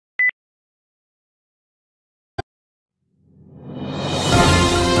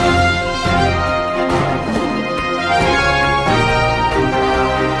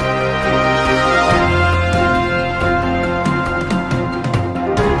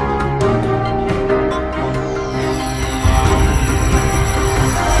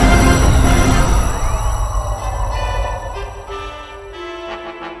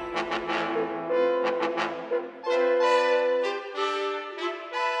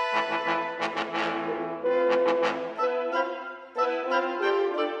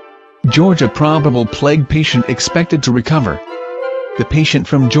Georgia probable plague patient expected to recover. The patient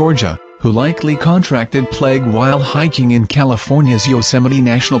from Georgia, who likely contracted plague while hiking in California's Yosemite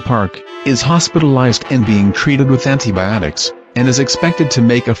National Park, is hospitalized and being treated with antibiotics, and is expected to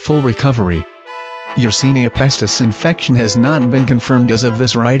make a full recovery. Yersinia pestis infection has not been confirmed as of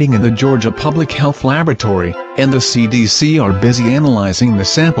this writing in the Georgia Public Health Laboratory, and the CDC are busy analyzing the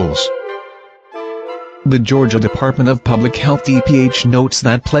samples. The Georgia Department of Public Health (DPH) notes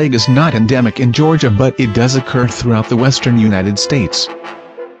that plague is not endemic in Georgia, but it does occur throughout the western United States.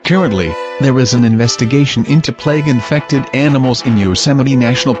 Currently, there is an investigation into plague-infected animals in Yosemite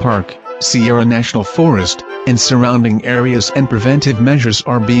National Park, Sierra National Forest, and surrounding areas, and preventive measures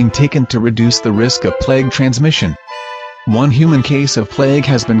are being taken to reduce the risk of plague transmission. One human case of plague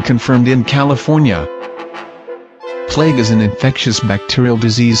has been confirmed in California. Plague is an infectious bacterial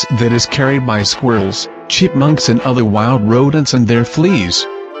disease that is carried by squirrels, chipmunks and other wild rodents and their fleas.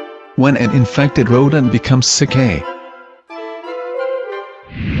 When an infected rodent becomes sick,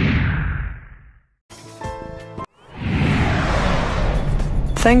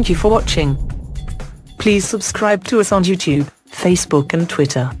 Thank you for watching. Please subscribe to us on YouTube, Facebook and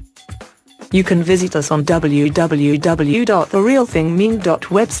Twitter. You can visit us on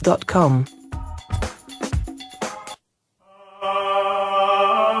www.therealthingmean.webs.com.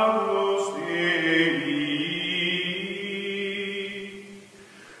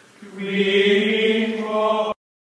 We